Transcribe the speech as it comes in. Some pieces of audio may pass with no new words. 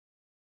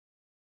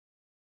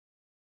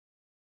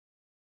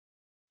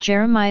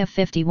Jeremiah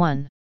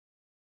 51.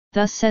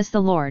 Thus says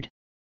the Lord.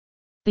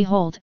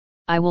 Behold,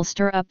 I will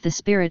stir up the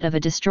spirit of a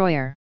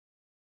destroyer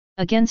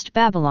against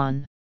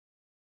Babylon,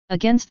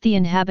 against the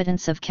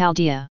inhabitants of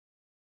Chaldea.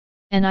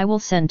 And I will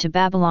send to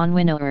Babylon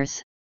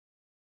winnowers,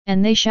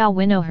 and they shall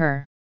winnow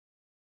her,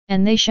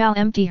 and they shall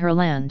empty her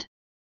land,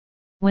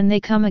 when they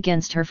come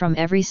against her from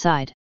every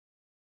side.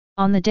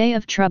 On the day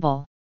of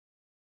trouble,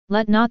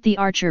 let not the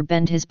archer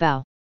bend his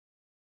bow,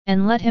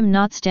 and let him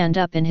not stand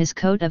up in his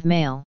coat of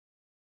mail.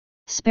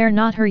 Spare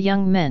not her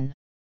young men.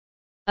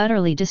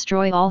 Utterly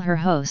destroy all her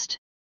host.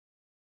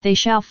 They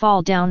shall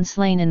fall down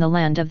slain in the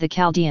land of the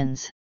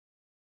Chaldeans,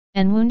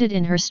 and wounded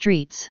in her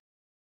streets.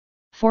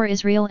 For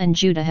Israel and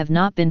Judah have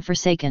not been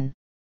forsaken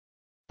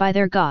by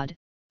their God,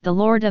 the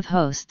Lord of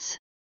hosts.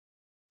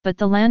 But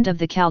the land of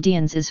the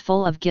Chaldeans is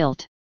full of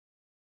guilt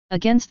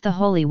against the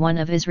Holy One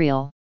of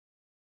Israel.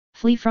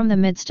 Flee from the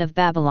midst of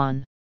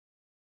Babylon.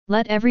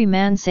 Let every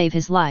man save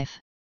his life.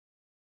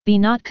 Be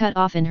not cut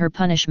off in her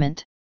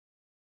punishment.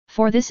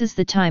 For this is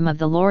the time of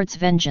the Lord's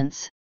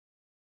vengeance,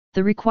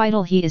 the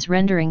requital he is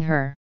rendering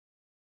her.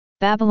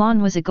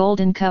 Babylon was a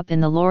golden cup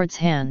in the Lord's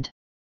hand,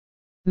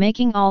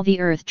 making all the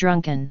earth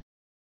drunken.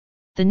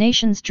 The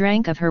nations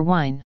drank of her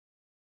wine.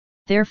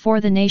 Therefore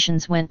the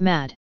nations went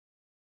mad.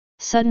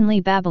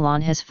 Suddenly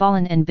Babylon has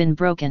fallen and been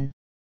broken.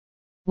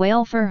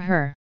 Wail for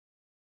her.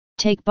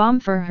 Take balm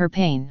for her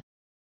pain.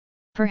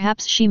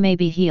 Perhaps she may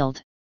be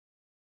healed.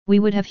 We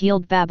would have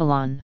healed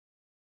Babylon,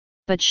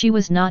 but she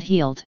was not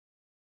healed.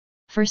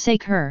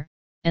 Forsake her,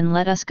 and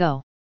let us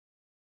go,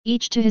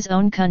 each to his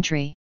own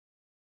country.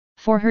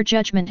 For her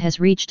judgment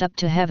has reached up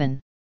to heaven,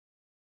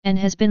 and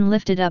has been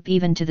lifted up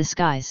even to the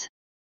skies.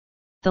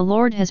 The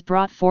Lord has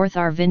brought forth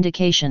our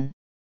vindication.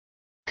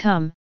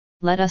 Come,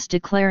 let us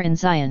declare in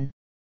Zion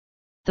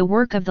the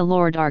work of the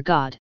Lord our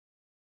God.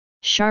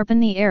 Sharpen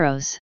the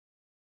arrows.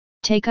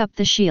 Take up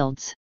the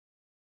shields.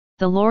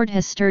 The Lord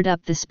has stirred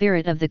up the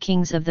spirit of the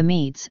kings of the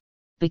Medes,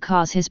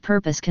 because his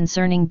purpose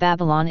concerning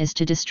Babylon is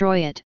to destroy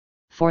it,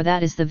 for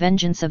that is the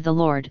vengeance of the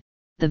Lord,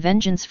 the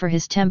vengeance for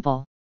his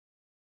temple.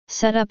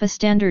 Set up a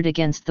standard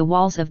against the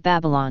walls of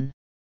Babylon.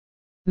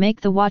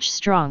 Make the watch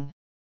strong.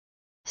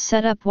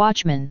 Set up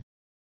watchmen.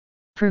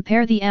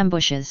 Prepare the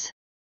ambushes.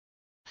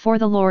 For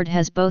the Lord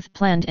has both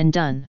planned and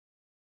done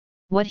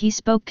what he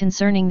spoke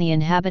concerning the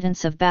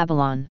inhabitants of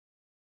Babylon.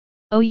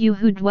 O you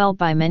who dwell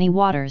by many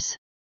waters,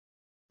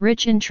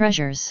 rich in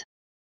treasures,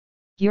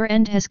 your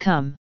end has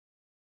come.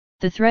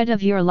 The thread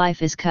of your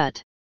life is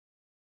cut.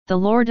 The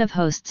Lord of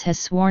hosts has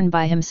sworn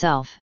by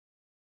himself.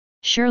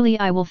 Surely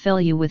I will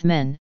fill you with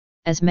men,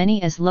 as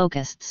many as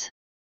locusts.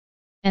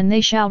 And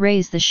they shall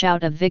raise the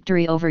shout of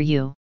victory over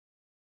you.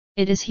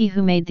 It is he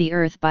who made the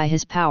earth by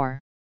his power,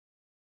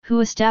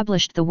 who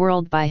established the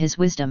world by his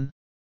wisdom,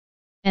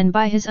 and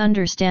by his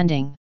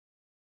understanding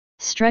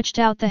stretched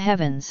out the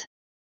heavens.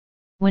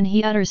 When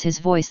he utters his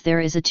voice there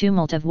is a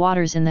tumult of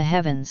waters in the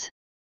heavens.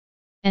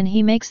 And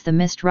he makes the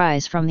mist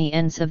rise from the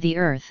ends of the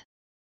earth.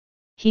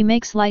 He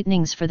makes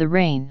lightnings for the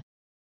rain.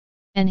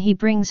 And he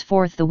brings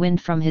forth the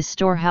wind from his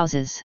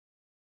storehouses.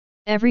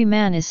 Every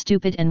man is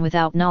stupid and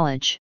without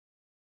knowledge.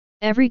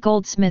 Every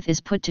goldsmith is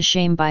put to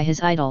shame by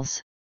his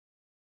idols.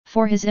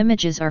 For his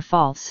images are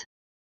false,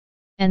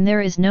 and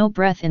there is no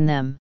breath in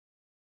them.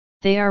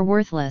 They are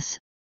worthless,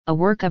 a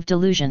work of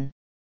delusion.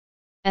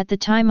 At the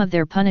time of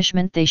their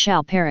punishment they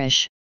shall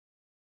perish.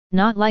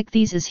 Not like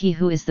these is he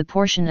who is the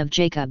portion of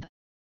Jacob.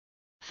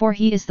 For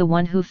he is the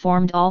one who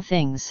formed all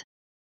things.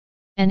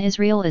 And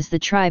Israel is the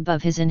tribe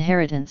of his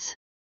inheritance.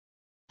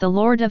 The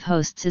Lord of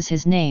hosts is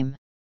his name.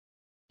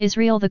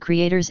 Israel the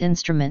Creator's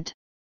instrument.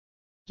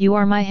 You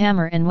are my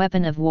hammer and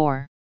weapon of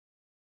war.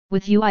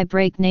 With you I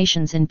break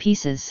nations in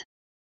pieces.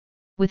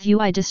 With you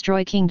I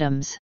destroy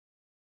kingdoms.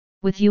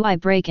 With you I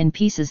break in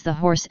pieces the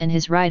horse and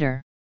his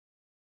rider.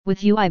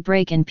 With you I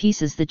break in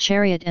pieces the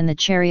chariot and the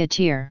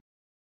charioteer.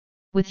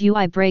 With you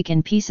I break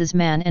in pieces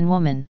man and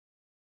woman.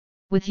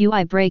 With you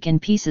I break in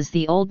pieces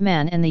the old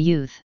man and the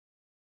youth.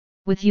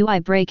 With you I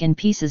break in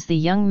pieces the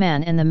young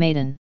man and the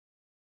maiden.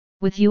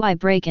 With you I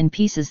break in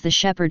pieces the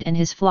shepherd and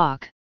his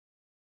flock.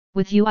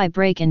 With you I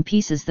break in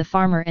pieces the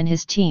farmer and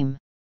his team.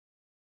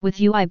 With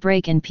you I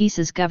break in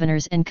pieces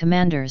governors and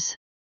commanders.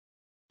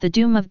 The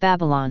doom of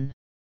Babylon.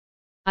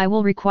 I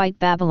will requite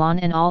Babylon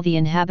and all the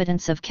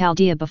inhabitants of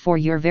Chaldea before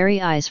your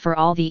very eyes for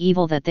all the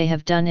evil that they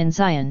have done in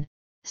Zion,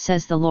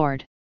 says the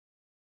Lord.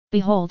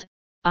 Behold,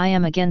 I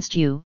am against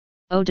you,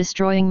 O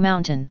destroying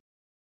mountain,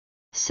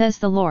 says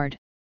the Lord,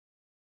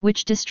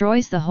 which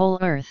destroys the whole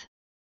earth.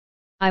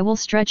 I will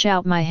stretch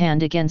out my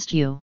hand against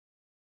you,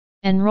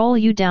 and roll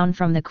you down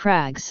from the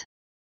crags,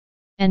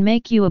 and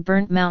make you a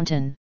burnt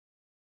mountain.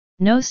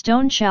 No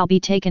stone shall be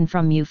taken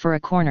from you for a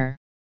corner,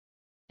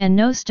 and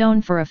no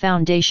stone for a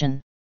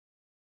foundation.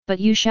 But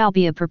you shall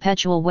be a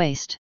perpetual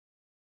waste,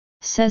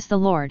 says the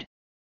Lord.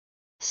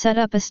 Set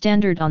up a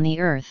standard on the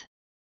earth.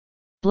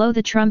 Blow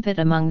the trumpet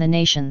among the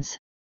nations.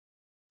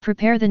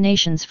 Prepare the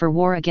nations for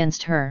war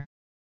against her.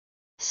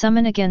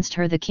 Summon against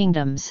her the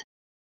kingdoms,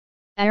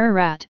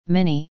 Ararat,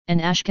 Minni, and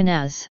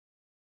Ashkenaz.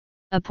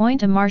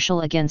 Appoint a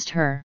marshal against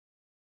her.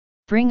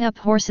 Bring up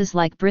horses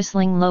like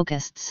bristling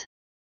locusts.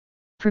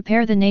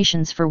 Prepare the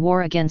nations for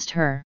war against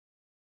her.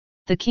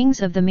 The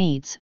kings of the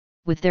Medes,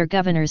 with their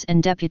governors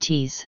and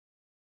deputies.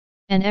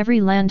 And every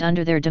land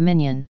under their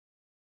dominion.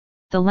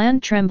 The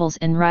land trembles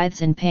and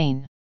writhes in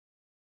pain.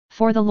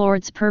 For the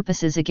Lord's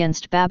purposes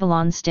against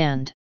Babylon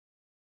stand.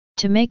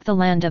 To make the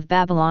land of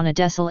Babylon a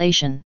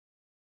desolation.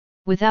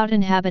 Without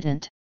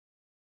inhabitant.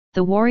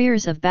 The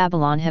warriors of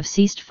Babylon have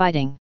ceased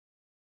fighting.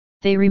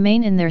 They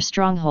remain in their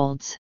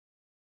strongholds.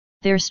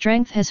 Their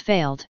strength has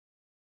failed.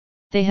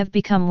 They have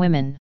become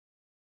women.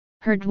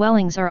 Her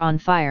dwellings are on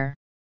fire.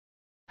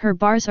 Her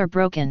bars are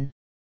broken.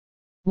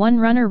 One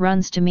runner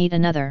runs to meet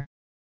another.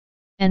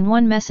 And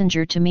one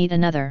messenger to meet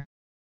another.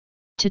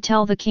 To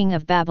tell the king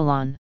of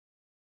Babylon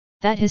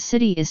that his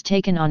city is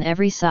taken on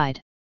every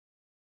side.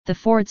 The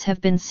forts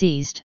have been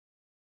seized.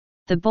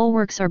 The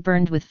bulwarks are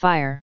burned with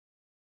fire.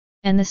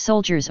 And the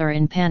soldiers are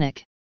in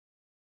panic.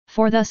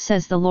 For thus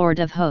says the Lord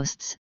of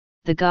hosts,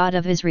 the God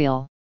of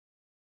Israel.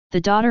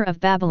 The daughter of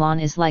Babylon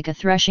is like a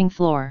threshing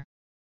floor.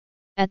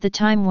 At the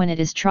time when it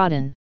is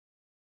trodden.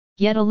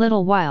 Yet a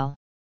little while.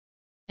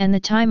 And the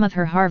time of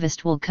her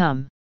harvest will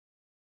come.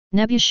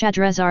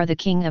 Nebuchadrezzar the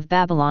king of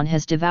Babylon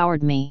has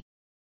devoured me.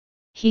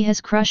 He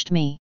has crushed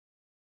me.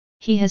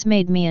 He has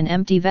made me an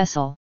empty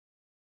vessel.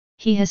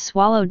 He has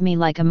swallowed me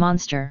like a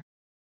monster.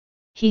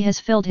 He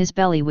has filled his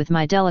belly with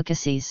my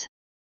delicacies.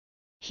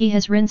 He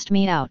has rinsed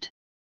me out.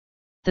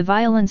 The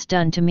violence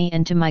done to me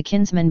and to my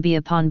kinsmen be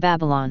upon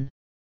Babylon.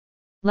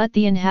 Let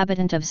the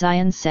inhabitant of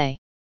Zion say.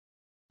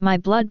 My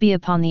blood be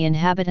upon the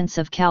inhabitants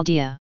of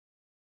Chaldea.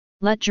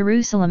 Let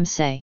Jerusalem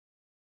say.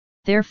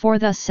 Therefore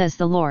thus says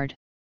the Lord.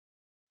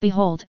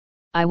 Behold,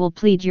 I will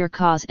plead your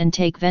cause and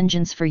take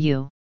vengeance for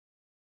you.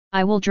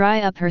 I will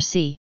dry up her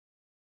sea.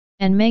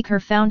 And make her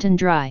fountain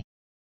dry.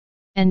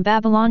 And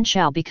Babylon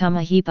shall become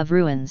a heap of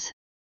ruins.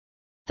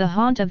 The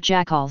haunt of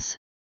jackals.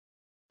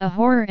 A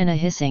horror and a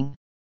hissing.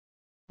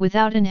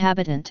 Without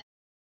inhabitant.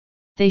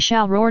 They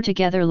shall roar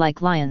together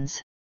like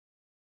lions.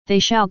 They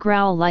shall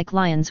growl like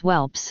lions'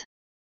 whelps.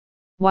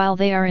 While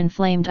they are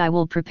inflamed I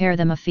will prepare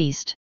them a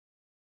feast.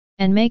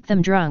 And make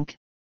them drunk,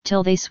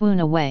 till they swoon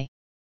away.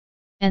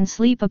 And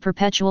sleep a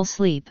perpetual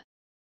sleep.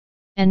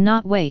 And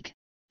not wake,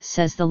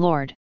 says the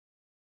Lord.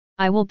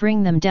 I will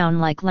bring them down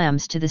like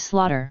lambs to the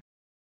slaughter.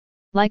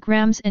 Like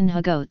rams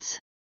and goats.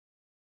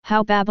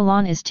 How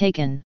Babylon is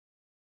taken.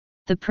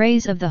 The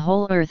praise of the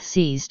whole earth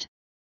seized.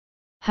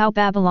 How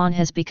Babylon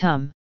has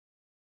become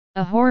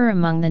a horror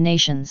among the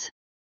nations.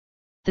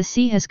 The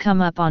sea has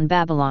come up on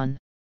Babylon.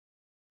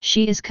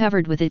 She is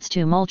covered with its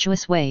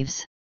tumultuous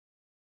waves.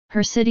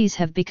 Her cities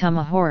have become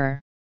a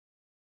horror.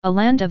 A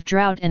land of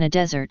drought and a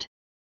desert.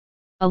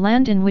 A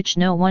land in which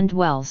no one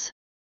dwells.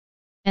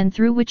 And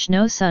through which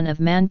no son of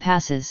man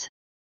passes.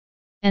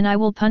 And I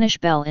will punish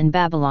Bel in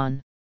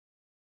Babylon.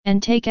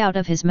 And take out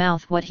of his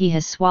mouth what he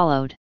has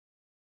swallowed.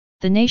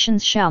 The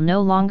nations shall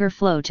no longer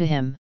flow to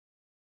him.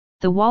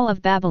 The wall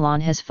of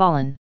Babylon has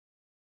fallen.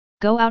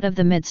 Go out of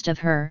the midst of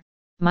her,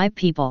 my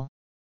people.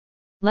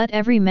 Let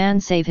every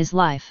man save his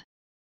life.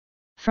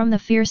 From the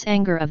fierce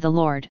anger of the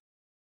Lord.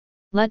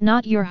 Let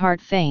not your heart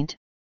faint,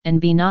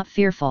 and be not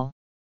fearful.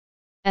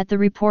 At the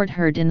report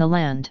heard in the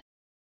land.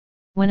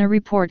 When a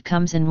report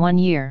comes in 1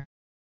 year.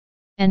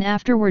 And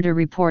afterward a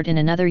report in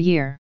another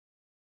year.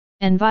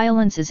 And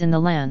violence is in the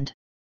land.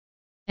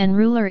 And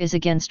ruler is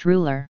against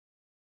ruler.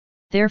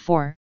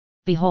 Therefore,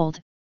 behold,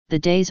 the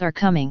days are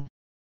coming.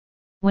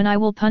 When I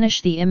will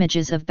punish the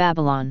images of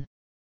Babylon.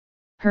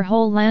 Her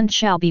whole land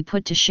shall be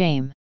put to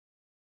shame.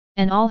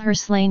 And all her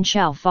slain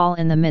shall fall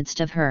in the midst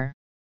of her.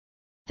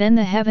 Then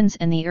the heavens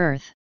and the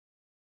earth.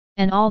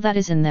 And all that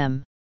is in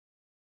them.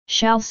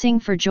 Shall sing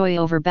for joy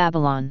over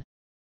Babylon.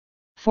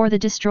 For the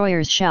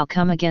destroyers shall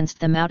come against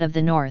them out of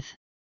the north.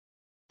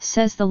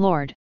 Says the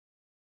Lord.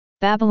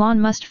 Babylon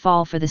must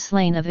fall for the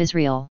slain of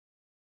Israel.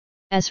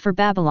 As for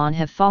Babylon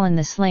have fallen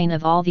the slain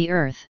of all the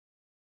earth.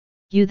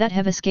 You that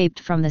have escaped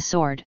from the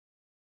sword.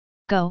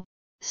 Go,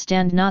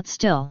 stand not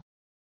still.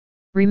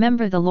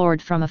 Remember the Lord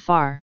from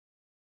afar.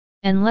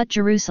 And let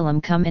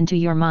Jerusalem come into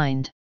your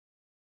mind.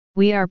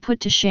 We are put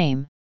to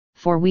shame,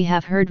 for we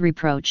have heard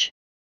reproach.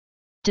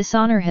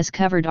 Dishonor has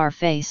covered our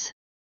face.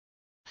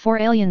 For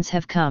aliens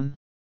have come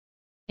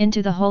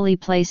into the holy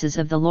places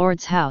of the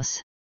Lord's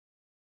house.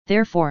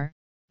 Therefore,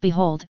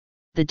 behold,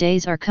 the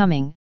days are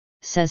coming,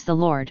 says the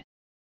Lord.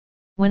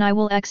 When I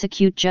will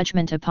execute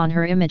judgment upon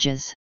her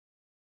images.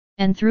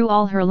 And through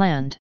all her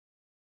land.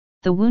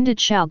 The wounded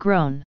shall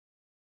groan.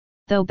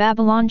 Though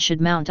Babylon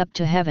should mount up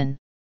to heaven.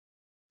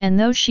 And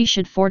though she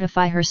should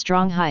fortify her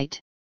strong height.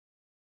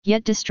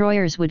 Yet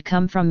destroyers would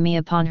come from me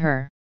upon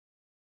her.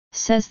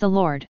 Says the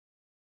Lord.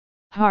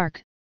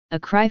 Hark, a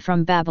cry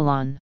from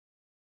Babylon.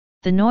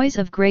 The noise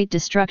of great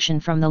destruction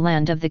from the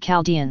land of the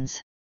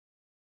Chaldeans.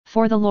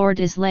 For the Lord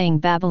is laying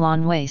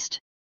Babylon waste.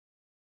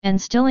 And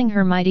stilling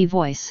her mighty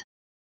voice.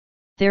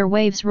 Their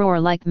waves roar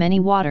like many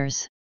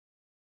waters.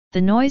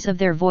 The noise of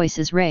their voice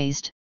is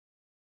raised.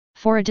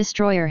 For a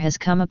destroyer has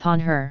come upon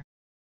her.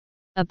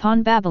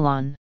 Upon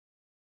Babylon.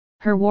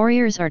 Her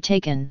warriors are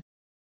taken.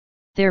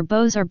 Their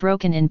bows are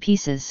broken in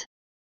pieces.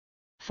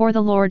 For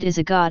the Lord is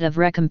a God of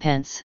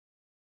recompense.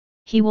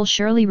 He will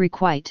surely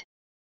requite.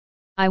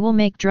 I will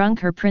make drunk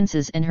her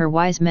princes and her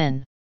wise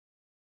men,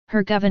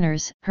 her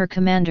governors, her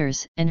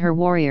commanders, and her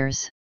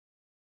warriors.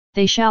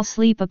 They shall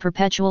sleep a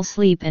perpetual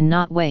sleep and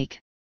not wake,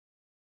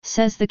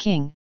 says the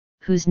King,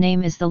 whose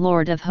name is the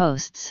Lord of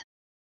hosts.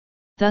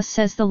 Thus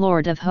says the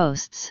Lord of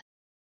hosts.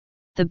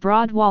 The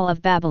broad wall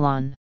of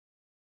Babylon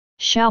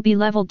shall be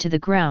leveled to the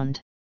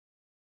ground,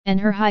 and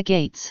her high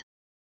gates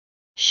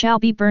shall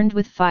be burned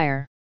with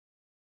fire.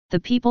 The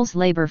peoples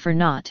labor for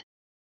naught,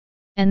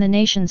 and the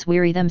nations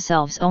weary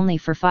themselves only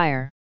for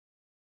fire.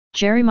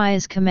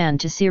 Jeremiah's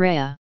command to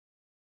Seraiah.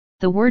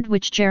 The word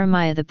which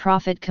Jeremiah the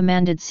prophet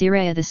commanded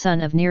Seraiah the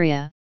son of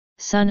Neriah,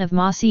 son of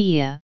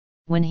Maaseiah,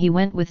 when he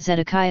went with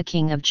Zedekiah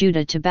king of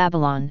Judah to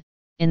Babylon,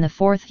 in the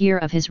 4th year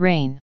of his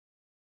reign.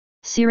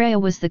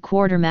 Seraiah was the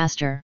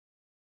quartermaster.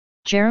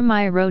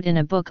 Jeremiah wrote in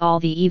a book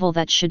all the evil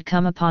that should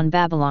come upon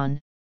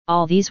Babylon,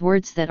 all these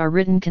words that are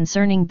written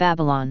concerning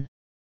Babylon.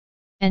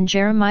 And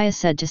Jeremiah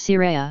said to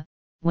Seraiah,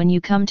 when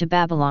you come to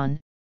Babylon,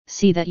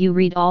 see that you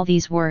read all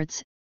these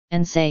words,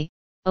 and say,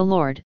 O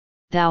Lord,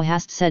 thou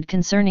hast said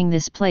concerning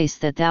this place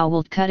that thou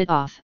wilt cut it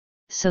off,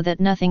 so that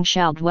nothing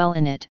shall dwell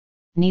in it,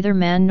 neither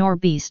man nor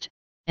beast,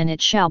 and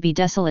it shall be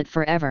desolate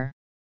forever.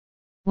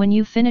 When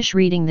you finish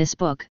reading this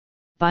book,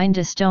 bind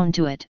a stone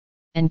to it,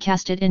 and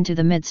cast it into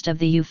the midst of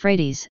the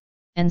Euphrates,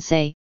 and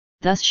say,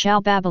 Thus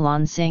shall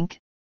Babylon sink,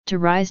 to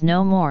rise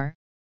no more,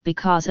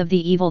 because of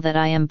the evil that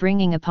I am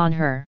bringing upon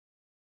her.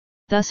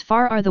 Thus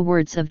far are the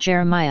words of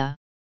Jeremiah.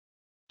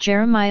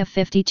 Jeremiah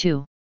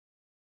 52.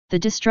 The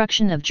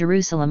destruction of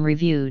Jerusalem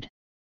reviewed.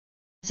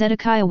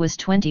 Zedekiah was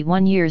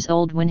 21 years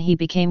old when he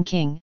became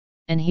king,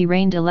 and he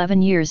reigned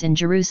 11 years in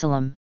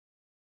Jerusalem.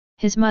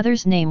 His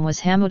mother's name was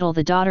Hamutal,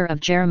 the daughter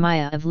of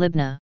Jeremiah of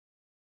Libnah.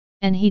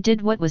 And he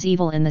did what was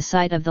evil in the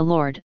sight of the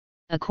Lord,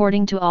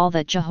 according to all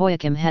that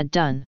Jehoiakim had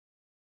done.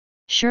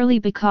 Surely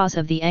because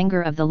of the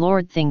anger of the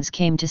Lord things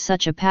came to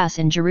such a pass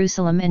in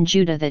Jerusalem and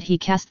Judah that he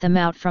cast them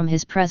out from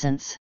his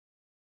presence.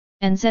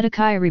 And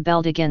Zedekiah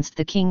rebelled against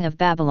the king of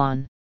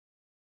Babylon.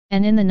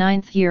 And in the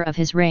 9th year of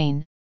his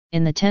reign,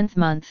 in the 10th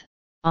month,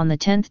 on the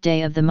 10th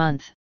day of the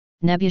month,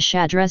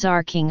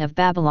 Nebuchadrezzar king of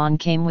Babylon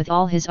came with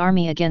all his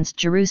army against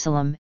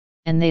Jerusalem,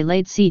 and they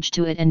laid siege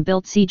to it and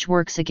built siege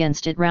works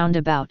against it round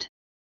about.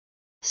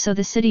 So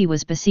the city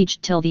was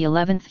besieged till the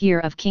 11th year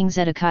of King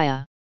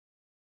Zedekiah.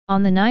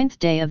 On the 9th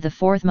day of the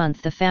 4th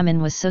month the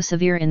famine was so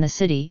severe in the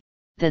city,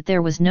 that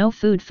there was no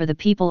food for the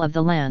people of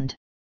the land.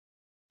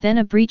 Then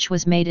a breach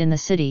was made in the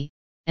city,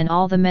 and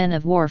all the men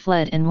of war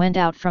fled and went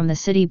out from the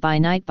city by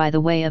night by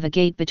the way of a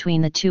gate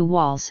between the two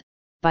walls,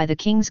 by the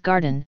king's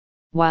garden,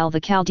 while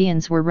the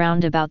Chaldeans were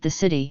round about the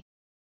city.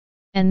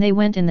 And they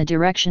went in the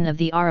direction of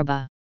the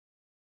Arabah.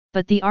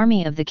 But the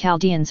army of the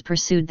Chaldeans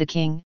pursued the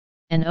king,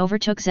 and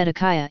overtook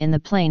Zedekiah in the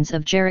plains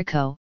of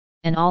Jericho,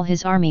 and all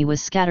his army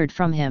was scattered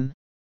from him.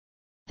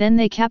 Then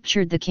they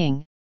captured the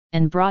king,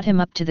 and brought him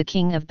up to the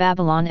king of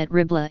Babylon at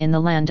Riblah in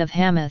the land of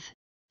Hamath,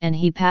 and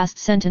he passed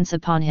sentence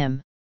upon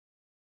him.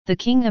 The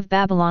king of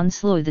Babylon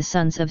slew the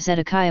sons of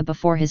Zedekiah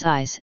before his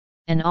eyes,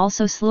 and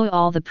also slew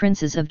all the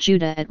princes of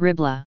Judah at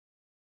Riblah.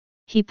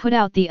 He put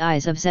out the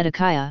eyes of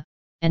Zedekiah,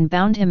 and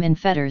bound him in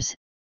fetters,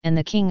 and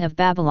the king of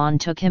Babylon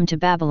took him to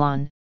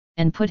Babylon,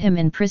 and put him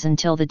in prison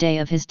till the day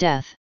of his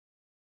death.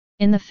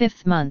 In the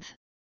 5th month,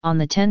 on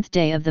the 10th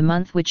day of the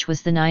month which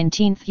was the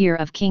 19th year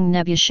of King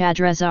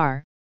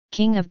Nebuchadrezzar,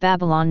 king of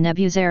Babylon,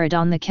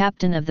 Nebuzaradan the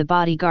captain of the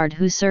bodyguard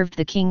who served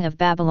the king of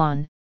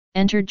Babylon,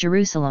 entered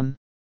Jerusalem.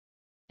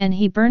 And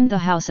he burned the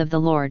house of the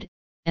Lord,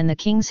 and the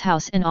king's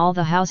house and all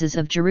the houses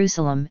of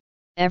Jerusalem,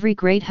 every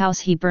great house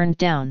he burned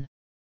down.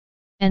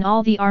 And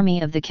all the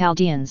army of the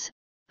Chaldeans,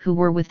 who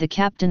were with the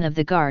captain of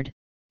the guard,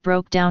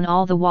 broke down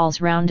all the walls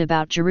round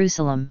about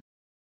Jerusalem.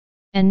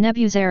 And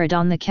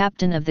Nebuzaradan the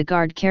captain of the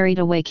guard carried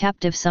away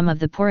captive some of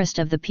the poorest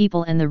of the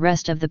people and the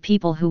rest of the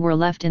people who were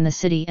left in the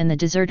city and the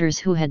deserters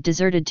who had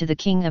deserted to the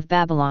king of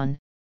Babylon,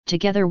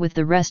 together with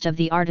the rest of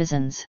the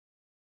artisans.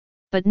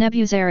 But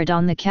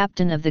Nebuzaradan the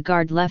captain of the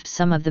guard left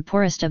some of the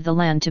poorest of the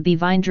land to be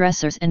vine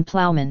dressers and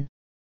plowmen.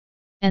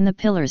 And the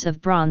pillars of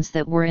bronze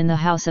that were in the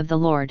house of the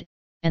Lord,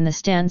 and the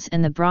stands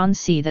and the bronze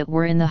sea that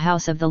were in the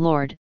house of the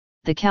Lord,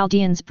 the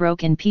Chaldeans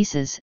broke in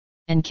pieces,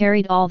 and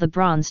carried all the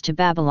bronze to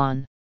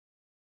Babylon.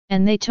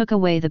 And they took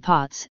away the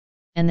pots,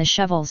 and the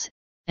shovels,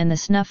 and the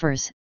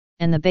snuffers,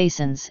 and the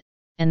basins,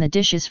 and the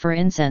dishes for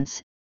incense,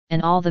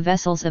 and all the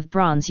vessels of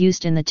bronze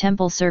used in the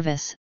temple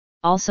service,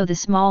 also the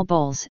small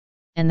bowls,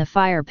 and the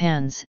fire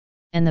pans,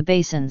 and the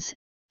basins,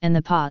 and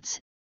the pots,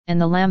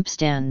 and the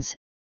lampstands,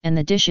 and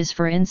the dishes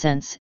for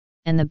incense,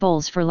 and the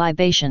bowls for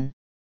libation.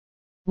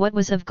 What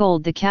was of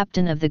gold the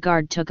captain of the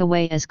guard took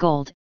away as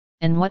gold,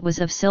 and what was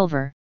of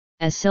silver,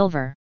 as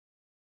silver.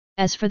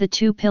 As for the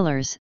 2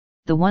 pillars,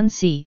 the one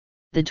sea,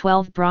 the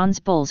 12 bronze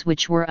bowls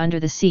which were under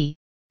the sea,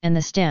 and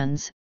the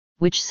stands,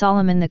 which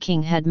Solomon the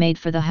king had made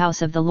for the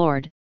house of the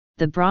Lord,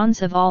 the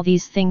bronze of all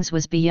these things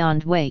was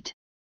beyond weight.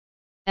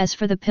 As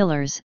for the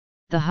pillars,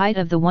 The height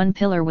of the one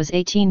pillar was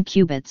 18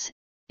 cubits,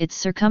 its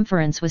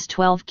circumference was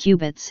 12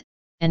 cubits,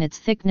 and its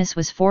thickness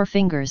was 4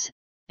 fingers,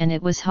 and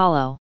it was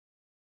hollow.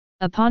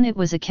 Upon it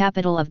was a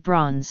capital of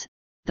bronze,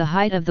 the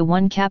height of the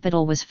one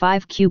capital was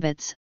 5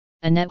 cubits,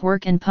 a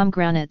network and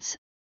pomegranates,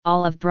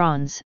 all of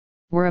bronze,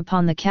 were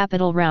upon the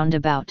capital round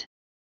about.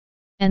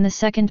 And the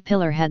second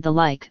pillar had the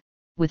like,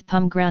 with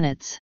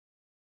pomegranates.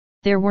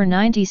 There were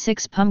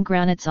 96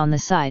 pomegranates on the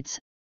sides,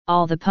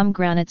 all the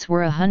pomegranates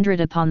were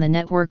 100 upon the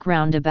network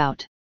round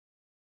about.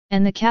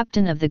 And the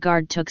captain of the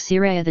guard took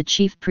Seraiah the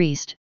chief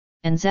priest,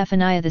 and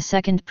Zephaniah the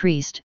second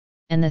priest,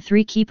 and the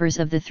 3 keepers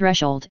of the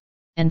threshold,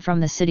 and from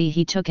the city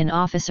he took an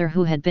officer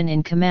who had been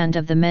in command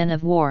of the men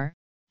of war,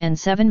 and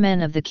 7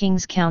 men of the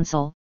king's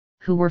council,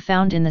 who were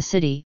found in the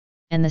city,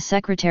 and the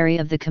secretary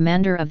of the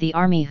commander of the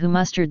army who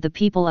mustered the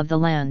people of the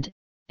land,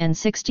 and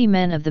 60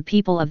 men of the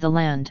people of the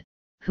land,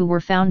 who were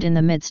found in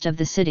the midst of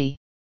the city.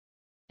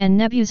 And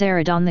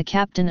Nebuzaradan the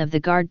captain of the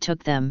guard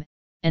took them,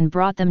 and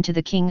brought them to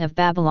the king of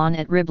Babylon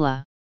at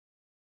Riblah.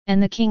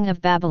 And the king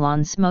of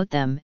Babylon smote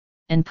them,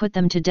 and put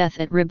them to death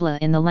at Riblah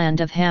in the land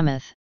of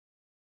Hamath.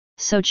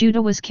 So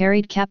Judah was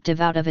carried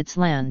captive out of its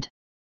land.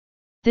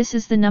 This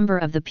is the number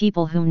of the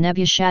people whom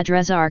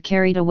Nebuchadrezzar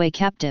carried away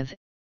captive,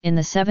 in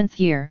the 7th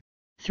year,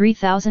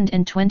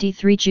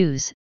 3,023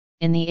 Jews.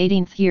 In the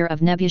 18th year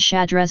of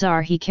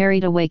Nebuchadrezzar he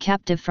carried away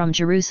captive from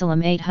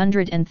Jerusalem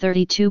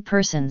 832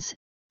 persons.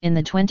 In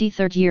the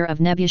 23rd year of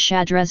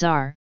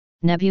Nebuchadrezzar,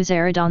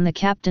 Nebuzaradan the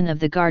captain of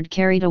the guard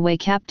carried away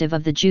captive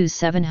of the Jews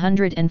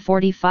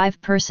 745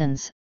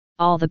 persons,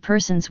 all the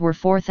persons were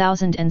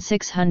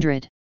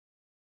 4,600.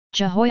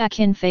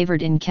 Jehoiachin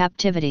favored in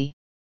captivity.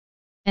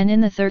 And in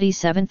the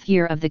 37th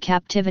year of the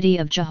captivity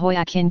of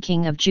Jehoiachin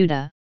king of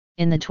Judah,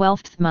 in the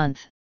 12th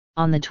month,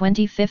 on the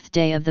 25th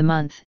day of the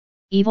month,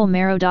 evil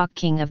Merodach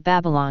king of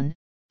Babylon,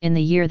 in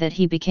the year that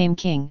he became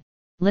king,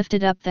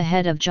 lifted up the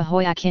head of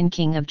Jehoiachin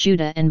king of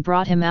Judah and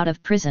brought him out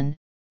of prison,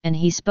 and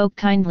he spoke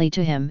kindly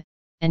to him,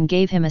 and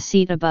gave him a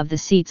seat above the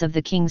seats of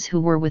the kings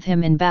who were with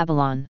him in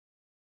Babylon.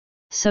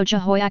 So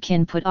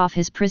Jehoiachin put off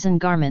his prison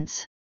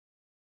garments.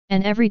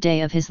 And every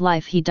day of his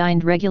life he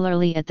dined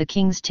regularly at the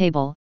king's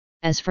table.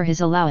 As for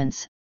his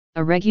allowance,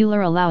 a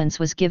regular allowance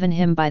was given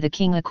him by the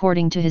king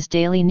according to his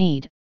daily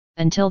need,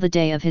 until the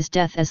day of his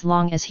death as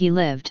long as he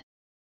lived.